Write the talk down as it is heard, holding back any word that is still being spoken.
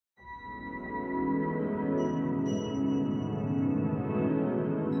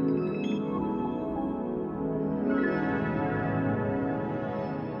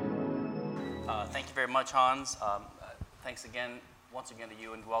very much, Hans. Thanks once again to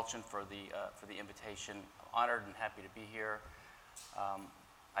you and Welchen for the invitation. I'm honored and happy to be here.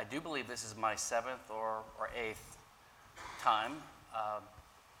 I do believe this is my 7th or 8th time. I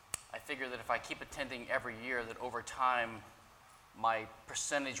figure that if I keep attending every year, that over time, my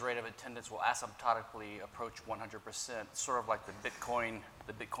percentage rate of attendance will asymptotically approach 100%, sort of like the Bitcoin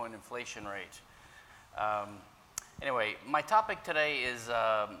inflation rate. Anyway, my topic today is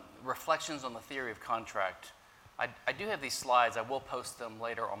reflections on the theory of contract. I do have these slides. I will post them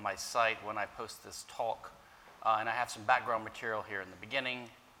later on my site when I post this talk. And I have some background material here in the beginning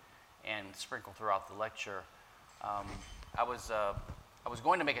and sprinkled throughout the lecture. I was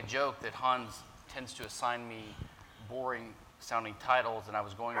going to make a joke that Hans tends to assign me boring sounding titles, and I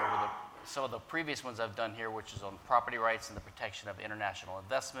was going over some of the previous ones I've done here, which is on property rights and the protection of international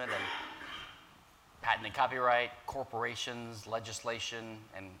investment, and patent and copyright, corporations, legislation,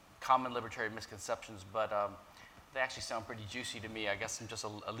 and common libertarian misconceptions, but they actually sound pretty juicy to me. I guess I'm just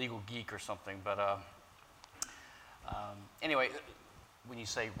a legal geek or something, but anyway, when you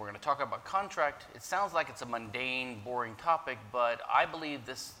say we're going to talk about contract, it sounds like it's a mundane, boring topic, but I believe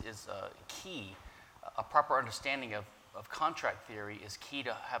this is key. A proper understanding of contract theory is key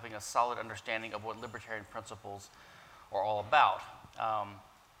to having a solid understanding of what libertarian principles are all about.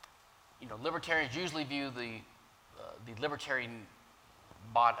 Libertarians usually view the libertarian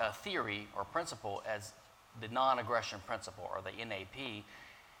theory or principle as the non-aggression principle, or the NAP,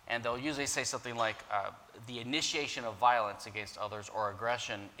 and they'll usually say something like the initiation of violence against others or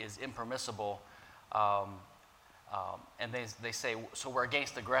aggression is impermissible, and they say, so we're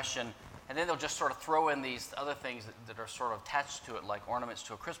against aggression, and then they'll just sort of throw in these other things that are sort of attached to it, like ornaments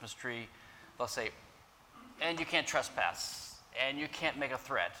to a Christmas tree. They'll say, and you can't trespass, and you can't make a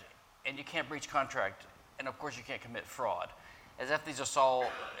threat, and you can't breach contract, and of course you can't commit fraud, as if these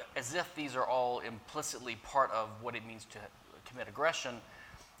are all implicitly part of what it means to commit aggression.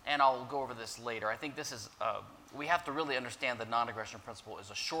 And I'll go over this later. I think this is, we have to really understand the non-aggression principle is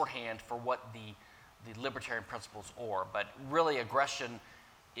a shorthand for what the libertarian principles are, but really aggression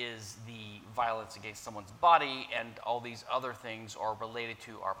is the violence against someone's body, and all these other things are related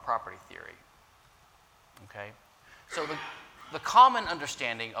to our property theory. Okay? So the common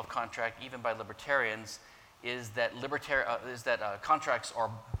understanding of contract, even by libertarians, is that contracts are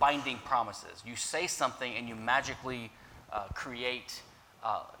binding promises. You say something and you magically create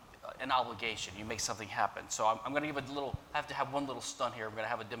an obligation. You make something happen. So I'm going to give I have to have one little stunt here. I'm going to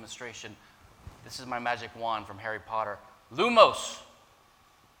have a demonstration. This is my magic wand from Harry Potter. Lumos.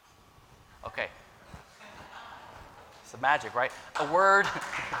 Okay. It's the magic, right? A word.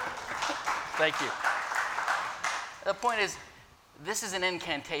 Thank you. The point is, this is an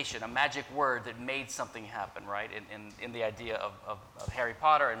incantation, a magic word that made something happen, right? In the idea of Harry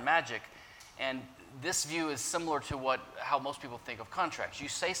Potter and magic. And this view is similar to how most people think of contracts. You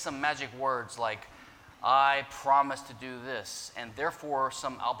say some magic words like, I promise to do this, and therefore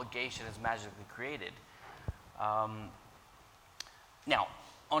some obligation is magically created. Now,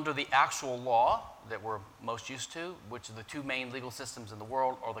 under the actual law that we're most used to, which are the two main legal systems in the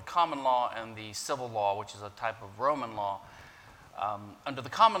world, are the common law and the civil law, which is a type of Roman law. Under the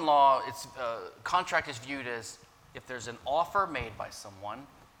common law, contract is viewed as if there's an offer made by someone,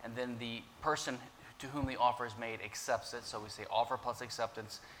 and then the person to whom the offer is made accepts it, so we say offer plus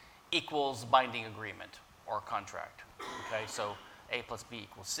acceptance equals binding agreement or contract. Okay, so A plus B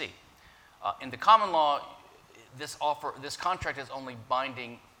equals C. In the common law, this contract is only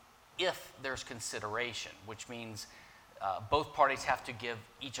binding if there's consideration, which means both parties have to give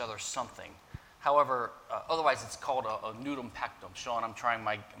each other something. However, otherwise it's called a nudum pactum. Sean, I'm trying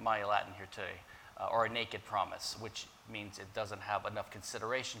my Latin here today, or a naked promise, which means it doesn't have enough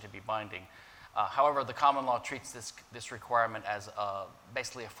consideration to be binding. However, the common law treats this requirement as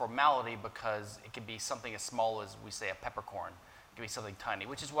basically a formality, because it can be something as small as, we say, a peppercorn. It can be something tiny,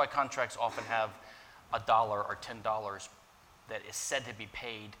 which is why contracts often have $1 or $10 that is said to be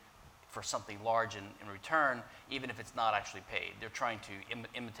paid for something large in return, even if it's not actually paid. They're trying to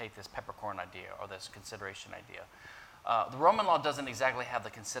imitate this peppercorn idea or this consideration idea. The Roman law doesn't exactly have the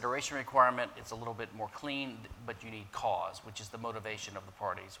consideration requirement. It's a little bit more clean, but you need cause, which is the motivation of the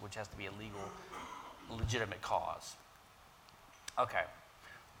parties, which has to be a legal, legitimate cause. Okay,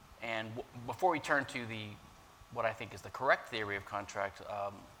 and before we turn to what I think is the correct theory of contract,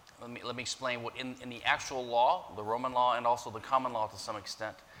 let me explain what in the actual law, the Roman law, and also the common law to some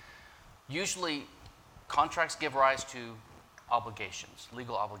extent, usually contracts give rise to obligations,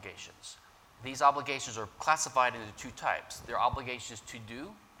 legal obligations. These obligations are classified into two types. There are obligations to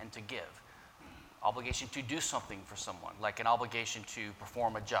do and to give. Obligation to do something for someone, like an obligation to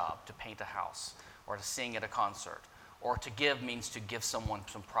perform a job, to paint a house, or to sing at a concert. Or to give means to give someone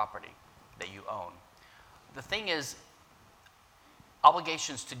some property that you own. The thing is,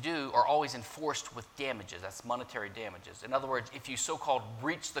 obligations to do are always enforced with damages. That's monetary damages. In other words, if you so-called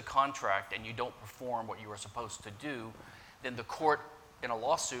breach the contract and you don't perform what you were supposed to do, then the court in a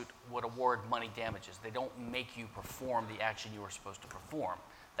lawsuit would award money damages. They don't make you perform the action you were supposed to perform.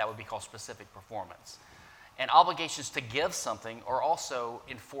 That would be called specific performance. And obligations to give something are also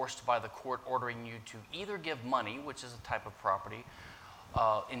enforced by the court ordering you to either give money, which is a type of property,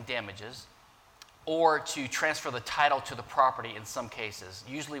 in damages, or to transfer the title to the property in some cases,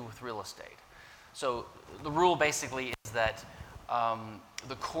 usually with real estate. So the rule basically is that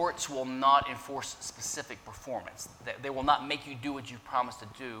the courts will not enforce specific performance. They will not make you do what you promised to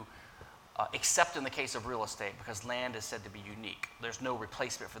do, except in the case of real estate, because land is said to be unique. There's no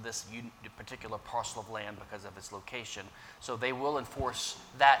replacement for this particular parcel of land because of its location. So they will enforce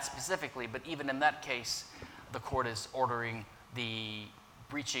that specifically, but even in that case, the court is ordering the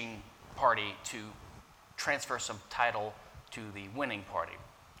breaching party to transfer some title to the winning party.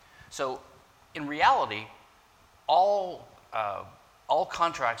 So in reality, all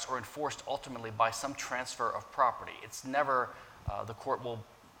contracts are enforced ultimately by some transfer of property. It's never the court will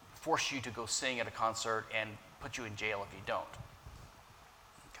force you to go sing at a concert and put you in jail if you don't.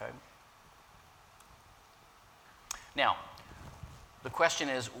 Okay? Now, the question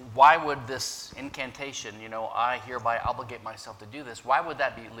is, why would this incantation, I hereby obligate myself to do this, why would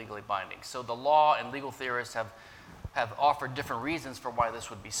that be legally binding? So the law and legal theorists have offered different reasons for why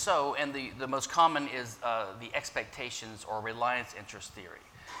this would be so, and the most common is the expectations or reliance interest theory.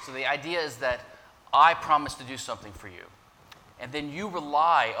 So the idea is that I promised to do something for you, and then you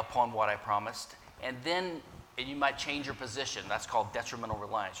rely upon what I promised, and you might change your position. That's called detrimental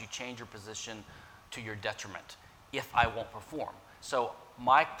reliance. You change your position to your detriment if I won't perform. So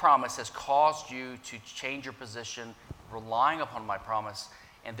my promise has caused you to change your position, relying upon my promise,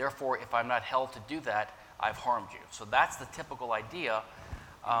 and therefore, if I'm not held to do that, I've harmed you. So that's the typical idea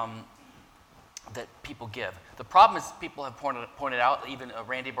that people give. The problem is people have pointed out, even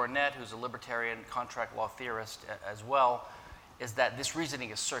Randy Barnett, who's a libertarian contract law theorist as well, is that this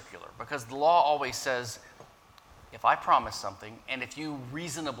reasoning is circular, because the law always says, if I promise something, and if you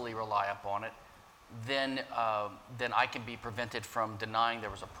reasonably rely upon it, then I can be prevented from denying there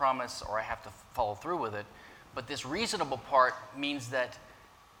was a promise, or I have to follow through with it. But this reasonable part means that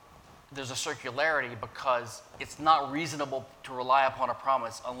there's a circularity, because it's not reasonable to rely upon a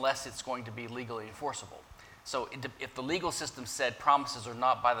promise unless it's going to be legally enforceable. So if the legal system said promises are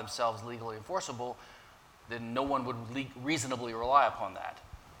not by themselves legally enforceable, then no one would reasonably rely upon that.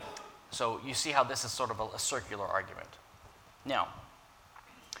 So you see how this is sort of a circular argument. Now,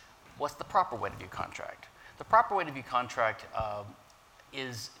 what's the proper way to view contract? The proper way to view contract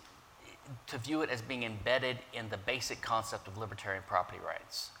is to view it as being embedded in the basic concept of libertarian property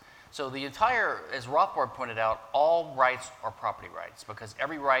rights. So the entire, as Rothbard pointed out, all rights are property rights, because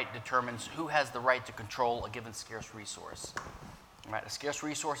every right determines who has the right to control a given scarce resource. Right? A scarce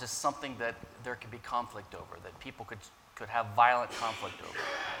resource is something that there could be conflict over, that people could have violent conflict over.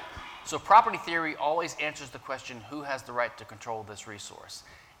 So property theory always answers the question, who has the right to control this resource?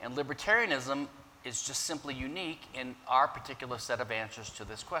 And libertarianism is just simply unique in our particular set of answers to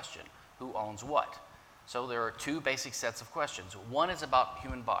this question, who owns what? So there are two basic sets of questions. One is about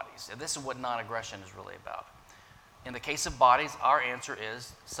human bodies, and this is what non-aggression is really about. In the case of bodies, our answer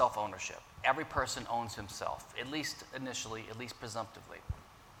is self-ownership. Every person owns himself, at least initially, at least presumptively.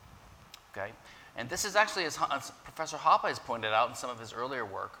 Okay? And this is actually, as Professor Hoppe has pointed out in some of his earlier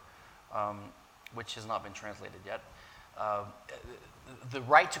work, which has not been translated yet, the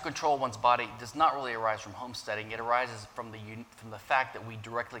right to control one's body does not really arise from homesteading. It arises from the fact that we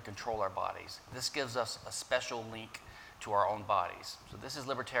directly control our bodies. This gives us a special link to our own bodies. So this is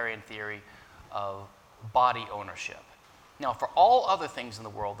libertarian theory of body ownership. Now, for all other things in the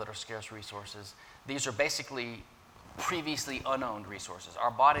world that are scarce resources, these are basically previously unowned resources.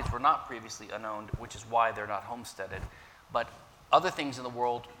 Our bodies were not previously unowned, which is why they're not homesteaded. But other things in the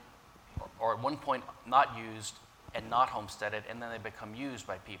world are at one point not used and not homesteaded, and then they become used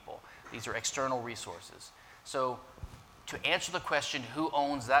by people. These are external resources. So to answer the question, who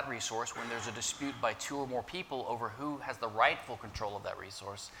owns that resource when there's a dispute by two or more people over who has the rightful control of that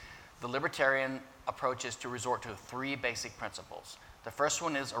resource, the libertarian approach is to resort to three basic principles. The first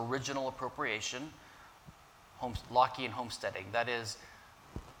one is original appropriation, Lockean homesteading. That is,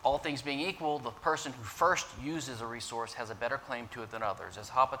 all things being equal, the person who first uses a resource has a better claim to it than others. As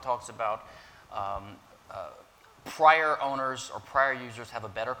Hoppe talks about, prior owners or prior users have a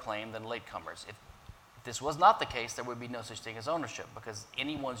better claim than latecomers. If If this was not the case, there would be no such thing as ownership, because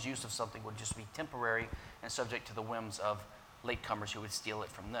anyone's use of something would just be temporary and subject to the whims of latecomers who would steal it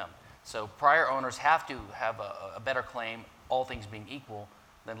from them. So prior owners have to have a better claim, all things being equal,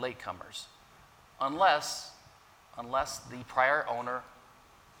 than latecomers, unless the prior owner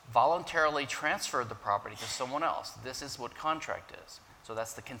voluntarily transferred the property to someone else. This is what contract is. So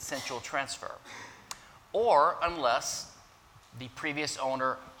that's the consensual transfer. Or unless the previous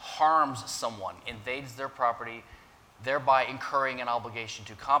owner harms someone, invades their property, thereby incurring an obligation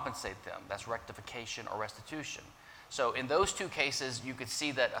to compensate them. That's rectification or restitution. So in those two cases, you could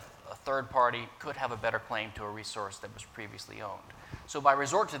see that a third party could have a better claim to a resource that was previously owned. So by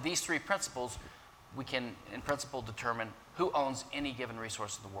resort to these three principles, we can, in principle, determine who owns any given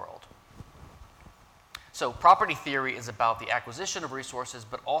resource in the world. So property theory is about the acquisition of resources,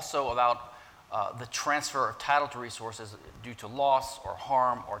 but also about the transfer of title to resources due to loss or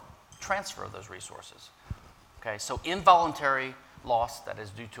harm or transfer of those resources. Okay, so involuntary loss, that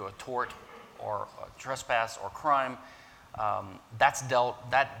is due to a tort or a trespass or crime, that's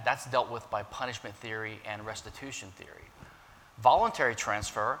dealt with by punishment theory and restitution theory. Voluntary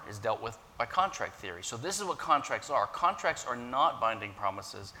transfer is dealt with by contract theory. So this is what contracts are. Contracts are not binding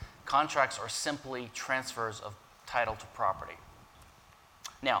promises. Contracts are simply transfers of title to property.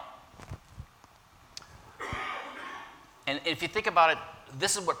 Now, and if you think about it,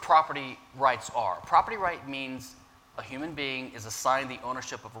 this is what property rights are. Property right means a human being is assigned the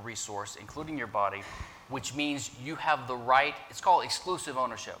ownership of a resource, including your body, which means you have the right, it's called exclusive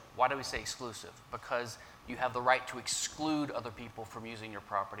ownership. Why do we say exclusive? Because you have the right to exclude other people from using your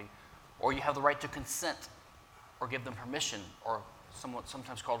property, or you have the right to consent or give them permission, or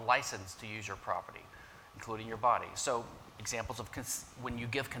sometimes called license to use your property, including your body. So examples of when you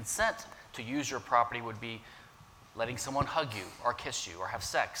give consent to use your property would be letting someone hug you or kiss you or have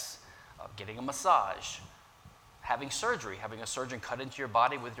sex, getting a massage, having surgery, having a surgeon cut into your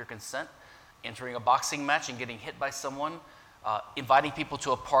body with your consent, entering a boxing match and getting hit by someone, inviting people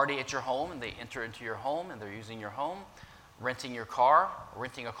to a party at your home and they enter into your home and they're using your home, renting your car,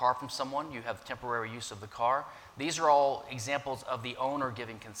 renting a car from someone, you have temporary use of the car. These are all examples of the owner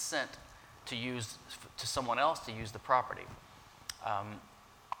giving consent to someone else to use the property.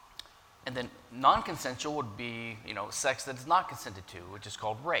 And then non-consensual would be, sex that is not consented to, which is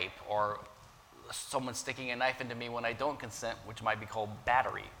called rape, or someone sticking a knife into me when I don't consent, which might be called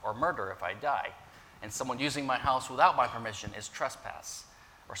battery, or murder if I die. And someone using my house without my permission is trespass.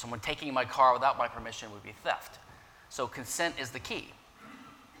 Or someone taking my car without my permission would be theft. So consent is the key.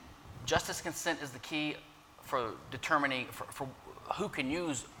 Just as consent is the key for determining for who can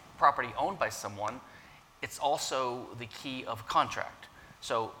use property owned by someone, it's also the key of contract.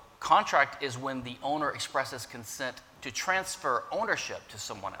 So contract is when the owner expresses consent to transfer ownership to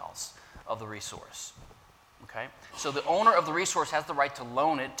someone else of the resource. Okay? So the owner of the resource has the right to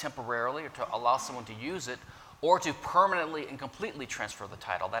loan it temporarily or to allow someone to use it, or to permanently and completely transfer the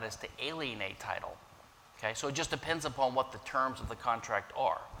title, that is to alienate title. Okay? So it just depends upon what the terms of the contract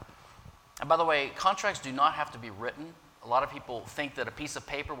are. And by the way, contracts do not have to be written. A lot of people think that a piece of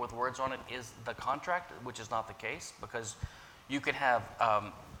paper with words on it is the contract, which is not the case, because you could have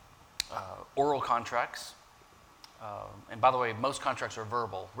oral contracts. And by the way, most contracts are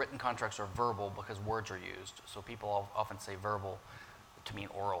verbal. Written contracts are verbal because words are used. So people often say verbal to mean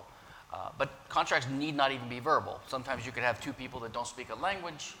oral. But contracts need not even be verbal. Sometimes you could have two people that don't speak a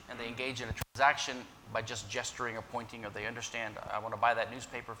language and they engage in a transaction by just gesturing or pointing, or they understand, I want to buy that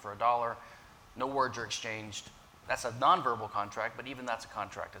newspaper for $1. No words are exchanged. That's a nonverbal contract, but even that's a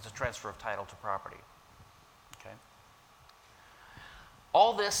contract. It's a transfer of title to property. Okay?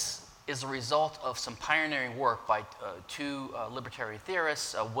 All this is a result of some pioneering work by two libertarian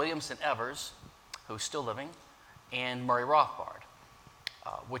theorists, Williamson Evers, who's still living, and Murray Rothbard,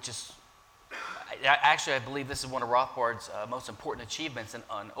 which is, actually I believe this is one of Rothbard's most important achievements and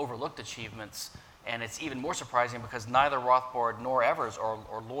overlooked achievements, and it's even more surprising because neither Rothbard nor Evers are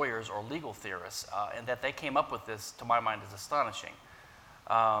lawyers or legal theorists, and that they came up with this, to my mind, is astonishing.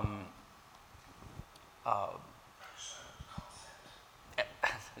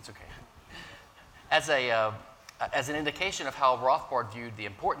 It's okay. As an indication of how Rothbard viewed the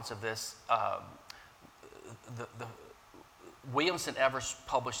importance of this, Williamson Evers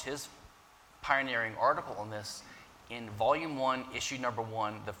published his pioneering article on this in Volume 1, Issue Number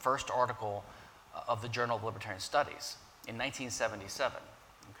 1, the first article of the Journal of Libertarian Studies in 1977.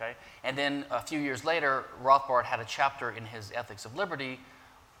 Okay? And then a few years later, Rothbard had a chapter in his Ethics of Liberty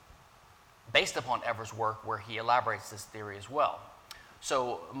based upon Evers' work where he elaborates this theory as well.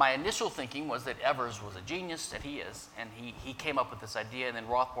 So my initial thinking was that Evers was a genius, and he is, and he came up with this idea, and then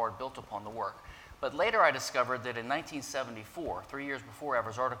Rothbard built upon the work. But later I discovered that in 1974, 3 years before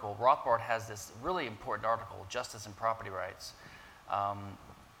Evers' article, Rothbard has this really important article, Justice and Property Rights,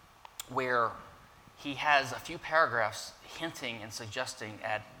 where he has a few paragraphs hinting and suggesting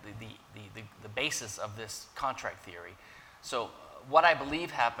at the basis of this contract theory. So what I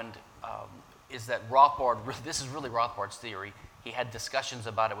believe happened is that Rothbard, this is really Rothbard's theory. He had discussions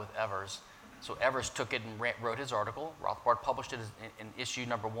about it with Evers. So Evers took it and wrote his article. Rothbard published it in issue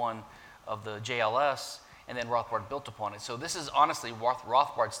number 1 of the JLS, and then Rothbard built upon it. So this is honestly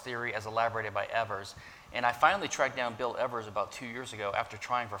Rothbard's theory as elaborated by Evers. And I finally tracked down Bill Evers about 2 years ago after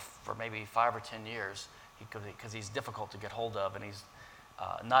trying for maybe 5 or 10 years, because he's difficult to get hold of and he's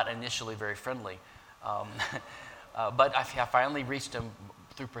not initially very friendly. But I finally reached him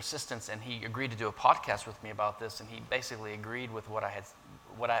through persistence, and he agreed to do a podcast with me about this, and he basically agreed with what I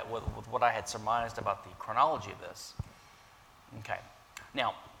had surmised about the chronology of this. Okay.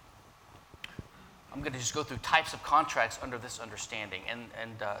 Now, I'm going to just go through types of contracts under this understanding,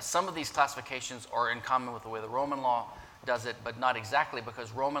 and some of these classifications are in common with the way the Roman law does it, but not exactly,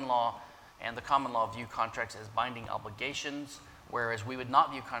 because Roman law and the common law view contracts as binding obligations, whereas we would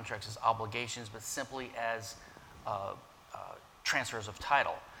not view contracts as obligations, but simply as transfers of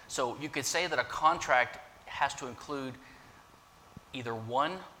title. So you could say that a contract has to include either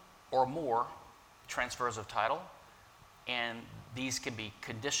one or more transfers of title, and these can be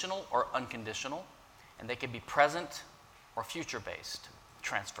conditional or unconditional, and they can be present or future-based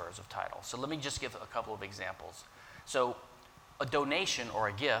transfers of title. So let me just give a couple of examples. So a donation or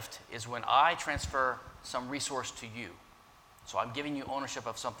a gift is when I transfer some resource to you. So I'm giving you ownership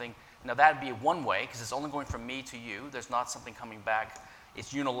of something. Now that would be one way, because it's only going from me to you. There's not something coming back.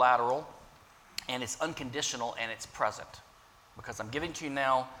 It's unilateral, and it's unconditional, and it's present. Because I'm giving to you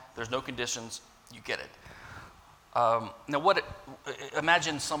now, there's no conditions, you get it. Now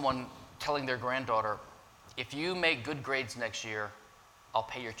imagine someone telling their granddaughter, if you make good grades next year, I'll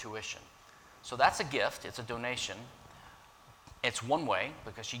pay your tuition. So that's a gift, it's a donation. It's one way,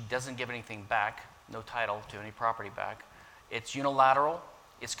 because she doesn't give anything back, no title to any property back. It's unilateral.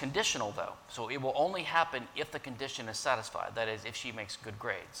 It's conditional, though. So it will only happen if the condition is satisfied, that is, if she makes good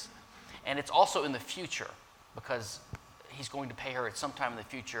grades. And it's also in the future, because he's going to pay her at some time in the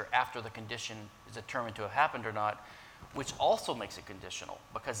future after the condition is determined to have happened or not, which also makes it conditional,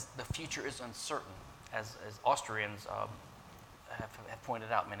 because the future is uncertain, as Austrians have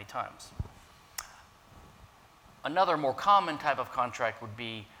pointed out many times. Another more common type of contract would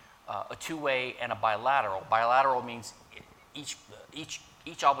be a two-way and a bilateral. Bilateral means each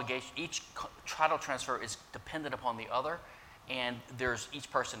obligation, each title transfer is dependent upon the other, and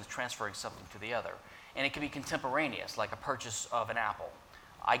each person is transferring something to the other. And it can be contemporaneous, like a purchase of an apple.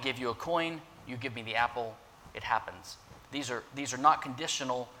 I give you a coin, you give me the apple, it happens. These are not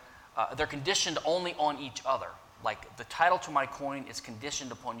conditional, they're conditioned only on each other. Like the title to my coin is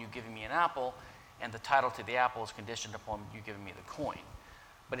conditioned upon you giving me an apple, and the title to the apple is conditioned upon you giving me the coin.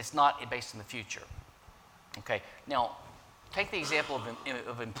 But it's not based in the future. Okay, now take the example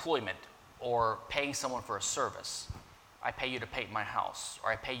of employment or paying someone for a service. I pay you to paint my house,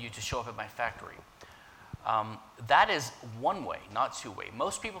 or I pay you to show up at my factory. That is one way, not two-way.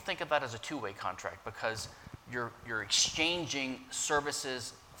 Most people think of that as a two-way contract because you're exchanging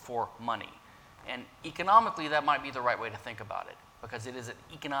services for money. And economically, that might be the right way to think about it, because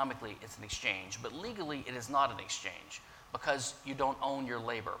economically it's an exchange, but legally it is not an exchange, because you don't own your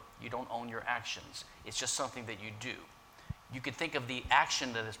labor, you don't own your actions. It's just something that you do. You could think of the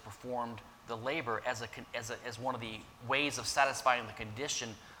action that is performed, the labor, as one of the ways of satisfying the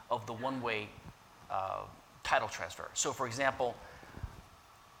condition of the one-way title transfer. So, for example,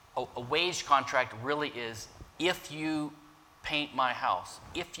 a wage contract really is, if you paint my house,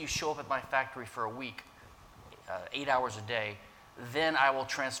 if you show up at my factory for a week, 8 hours a day, then I will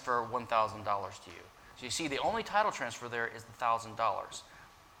transfer $1,000 to you. So you see, the only title transfer there is the $1,000.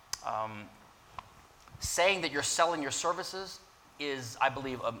 Saying that you're selling your services is, I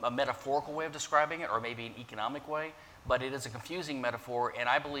believe, a metaphorical way of describing it, or maybe an economic way, but it is a confusing metaphor, and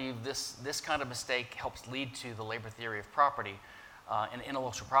I believe this kind of mistake helps lead to the labor theory of property and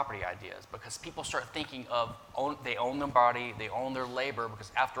intellectual property ideas, because people start thinking of they own their body, they own their labor,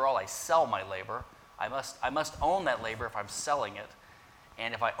 because after all, I sell my labor. I must own that labor if I'm selling it,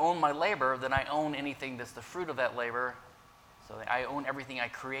 and if I own my labor, then I own anything that's the fruit of that labor. So I own everything I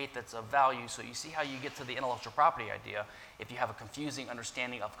create that's of value. So you see how you get to the intellectual property idea if you have a confusing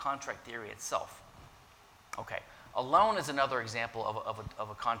understanding of contract theory itself. Okay, a loan is another example of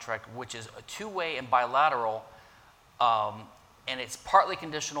a contract which is a two-way and bilateral, and it's partly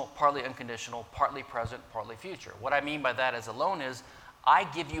conditional, partly unconditional, partly present, partly future. What I mean by that as a loan is, I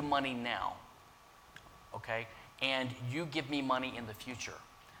give you money now. okay? And you give me money in the future.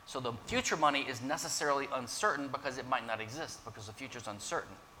 So the future money is necessarily uncertain because it might not exist because the future is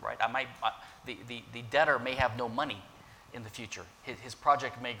uncertain, right? The debtor may have no money in the future. His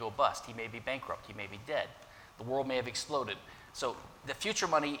project may go bust. He may be bankrupt. He may be dead. The world may have exploded. So the future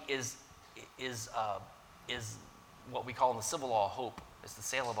money is what we call in the civil law hope. It's the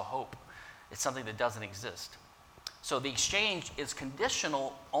sale of a hope. It's something that doesn't exist. So the exchange is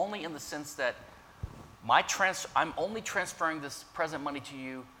conditional only in the sense that I'm only transferring this present money to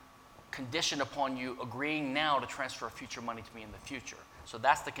you conditioned upon you agreeing now to transfer future money to me in the future. So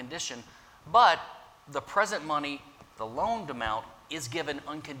that's the condition. But the present money, the loaned amount, is given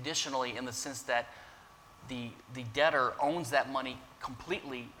unconditionally in the sense that the debtor owns that money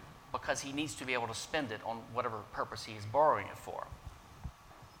completely because he needs to be able to spend it on whatever purpose he is borrowing it for.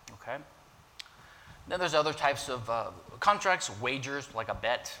 Okay? Then there's other types of contracts, wagers like a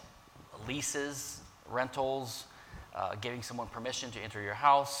bet, leases, rentals, giving someone permission to enter your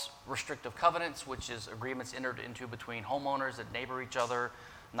house, restrictive covenants, which is agreements entered into between homeowners that neighbor each other,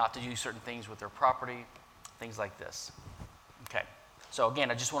 not to do certain things with their property, things like this. Okay, so again,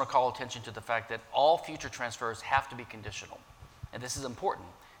 I just want to call attention to the fact that all future transfers have to be conditional. And this is important.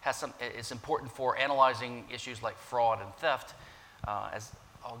 It's important for analyzing issues like fraud and theft, as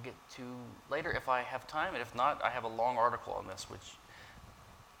I'll get to later if I have time, and if not, I have a long article on this, which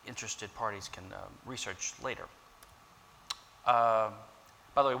interested parties can research later. By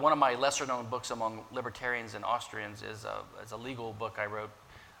the way, one of my lesser-known books among libertarians and Austrians is a legal book I wrote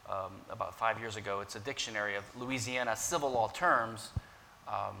about 5 years ago. It's a dictionary of Louisiana civil law terms,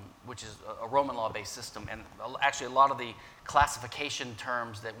 which is a Roman law-based system. And actually, a lot of the classification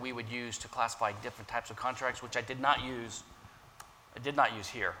terms that we would use to classify different types of contracts, which I did not use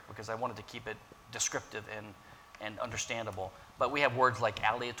here because I wanted to keep it descriptive and understandable. But we have words like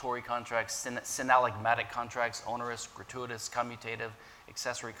aleatory contracts, synalagmatic contracts, onerous, gratuitous, commutative,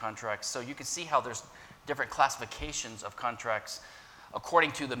 accessory contracts. So you can see how there's different classifications of contracts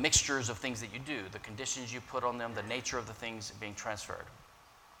according to the mixtures of things that you do, the conditions you put on them, the nature of the things being transferred.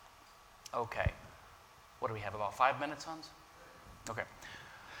 Okay. What do we have, about 5 minutes, Hans? Okay.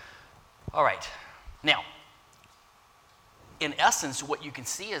 All right. Now, in essence, what you can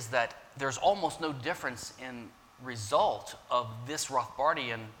see is that there's almost no difference in result of this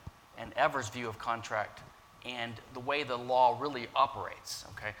Rothbardian and Evers view of contract and the way the law really operates.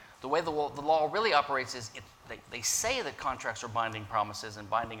 Okay, the way the law really operates is they say that contracts are binding promises and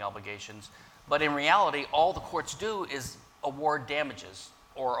binding obligations, but in reality, all the courts do is award damages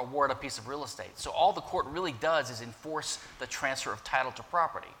or award a piece of real estate. So all the court really does is enforce the transfer of title to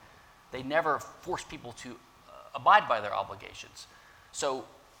property. They never force people to abide by their obligations. So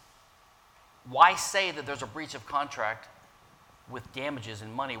why say that there's a breach of contract with damages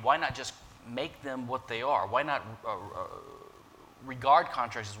and money? Why not just make them what they are? Why not regard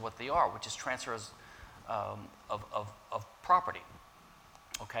contracts as what they are, which is transfers of property?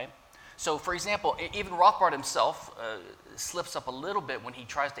 Okay? So, for example, even Rothbard himself slips up a little bit when he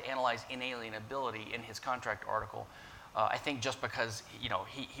tries to analyze inalienability in his contract article. I think just because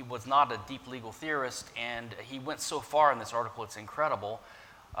he was not a deep legal theorist, and he went so far in this article, it's incredible.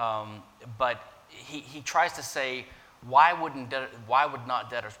 But he tries to say, why would not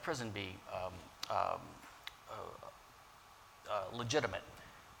debtor's prison be legitimate?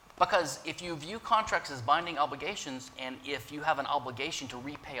 Because if you view contracts as binding obligations, and if you have an obligation to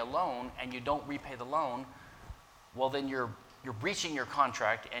repay a loan and you don't repay the loan, well, then you're breaching your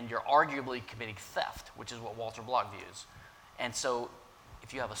contract and you're arguably committing theft, which is what Walter Block views. And so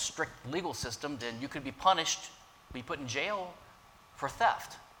if you have a strict legal system, then you could be punished, be put in jail for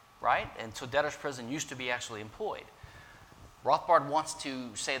theft, right? And so debtor's prison used to be actually employed. Rothbard wants to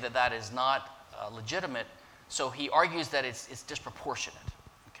say that that is not legitimate, so he argues that it's disproportionate.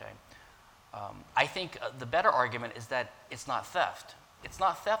 Okay, I think the better argument is that it's not theft. It's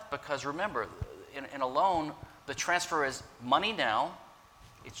not theft because, remember, in a loan, the transfer is money now.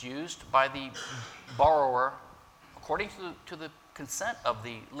 It's used by the borrower according to the consent of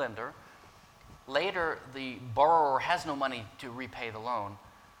the lender. Later, the borrower has no money to repay the loan.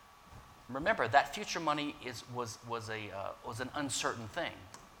 Remember, that future money was an uncertain thing,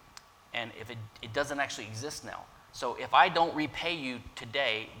 and if it doesn't actually exist now. So if I don't repay you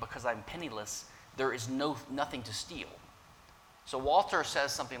today because I'm penniless, there is nothing to steal. So Walter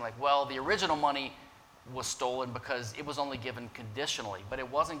says something like, well, the original money was stolen because it was only given conditionally, but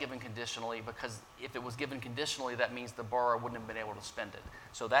it wasn't given conditionally because if it was given conditionally, that means the borrower wouldn't have been able to spend it.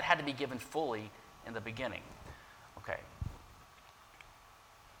 So that had to be given fully in the beginning. Okay.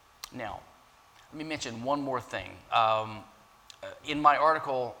 Now, let me mention one more thing. In my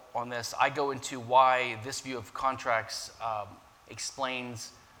article on this, I go into why this view of contracts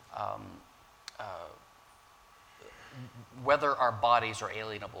explains whether our bodies are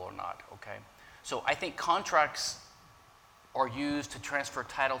alienable or not, okay? So I think contracts are used to transfer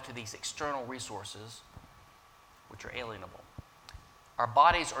title to these external resources, which are alienable. Our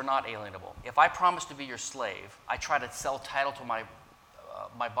bodies are not alienable. If I promise to be your slave, I try to sell title to my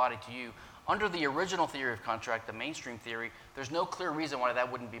body to you. Under the original theory of contract, the mainstream theory, there's no clear reason why that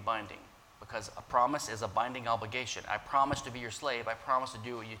wouldn't be binding, because a promise is a binding obligation. I promise to be your slave. I promise to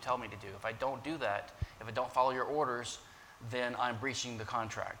do what you tell me to do. If I don't do that, if I don't follow your orders, then I'm breaching the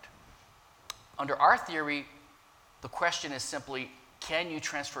contract. Under our theory, the question is simply, can you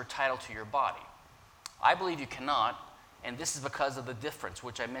transfer title to your body? I believe you cannot, and this is because of the difference,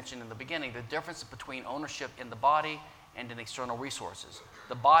 which I mentioned in the beginning, the difference between ownership in the body and in external resources.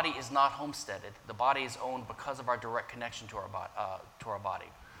 The body is not homesteaded. The body is owned because of our direct connection to our body,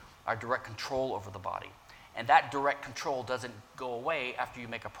 our direct control over the body. And that direct control doesn't go away after you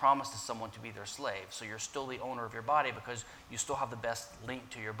make a promise to someone to be their slave. So you're still the owner of your body because you still have the best link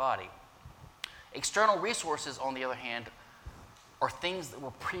to your body. External resources, on the other hand, are things that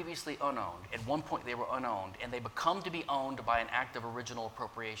were previously unowned. At one point they were unowned, and they become to be owned by an act of original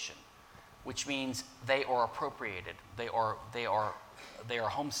appropriation, which means they are appropriated. They are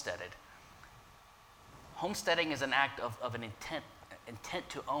homesteaded. Homesteading is an act of an intent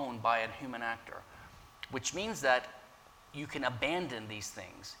to own by a human actor, which means that you can abandon these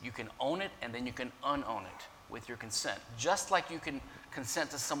things. You can own it, and then you can unown it with your consent. Just like you can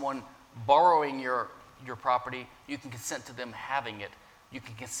consent to someone borrowing your property, you can consent to them having it. You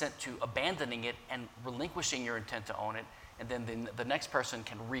can consent to abandoning it and relinquishing your intent to own it, and then the next person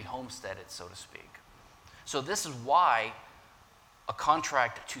can re-homestead it, so to speak. So this is why a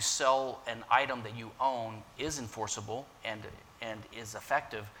contract to sell an item that you own is enforceable and is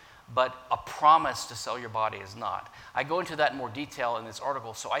effective, but a promise to sell your body is not. I go into that in more detail in this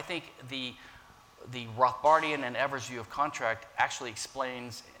article. So I think the Rothbardian and Evers view of contract actually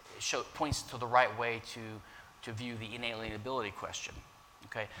points to the right way to view the inalienability question.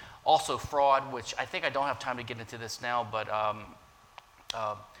 Okay. Also, fraud, which I think I don't have time to get into this now, but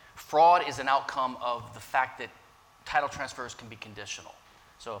fraud is an outcome of the fact that title transfers can be conditional.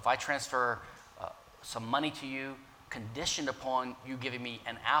 So if I transfer some money to you, conditioned upon you giving me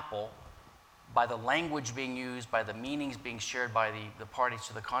an apple, by the language being used, by the meanings being shared by the parties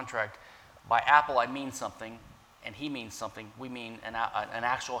to the contract, by apple I mean something, and he means something. We mean an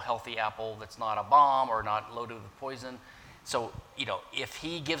actual healthy apple that's not a bomb or not loaded with poison. So, if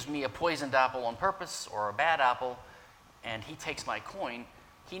he gives me a poisoned apple on purpose or a bad apple, and he takes my coin,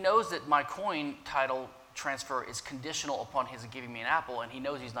 he knows that my coin title transfer is conditional upon his giving me an apple, and he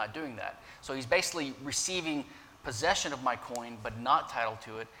knows he's not doing that. So he's basically receiving possession of my coin, but not title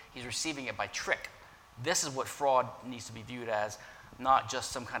to it. He's receiving it by trick. This is what fraud needs to be viewed as, not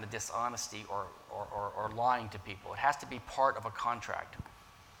just some kind of dishonesty or lying to people. It has to be part of a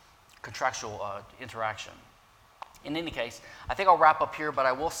contractual interaction. In any case, I think I'll wrap up here, but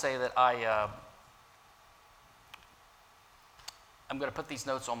I will say that I'm going to put these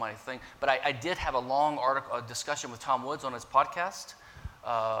notes on my thing, but I did have a discussion with Tom Woods on his podcast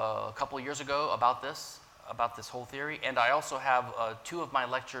a couple of years ago about this whole theory, and I also have 2 of my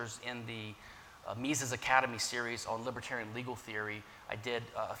lectures in the Mises Academy series on libertarian legal theory I did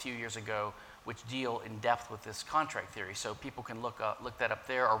a few years ago, which deal in depth with this contract theory. So people can look that up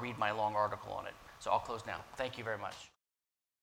there or read my long article on it. So I'll close now. Thank you very much.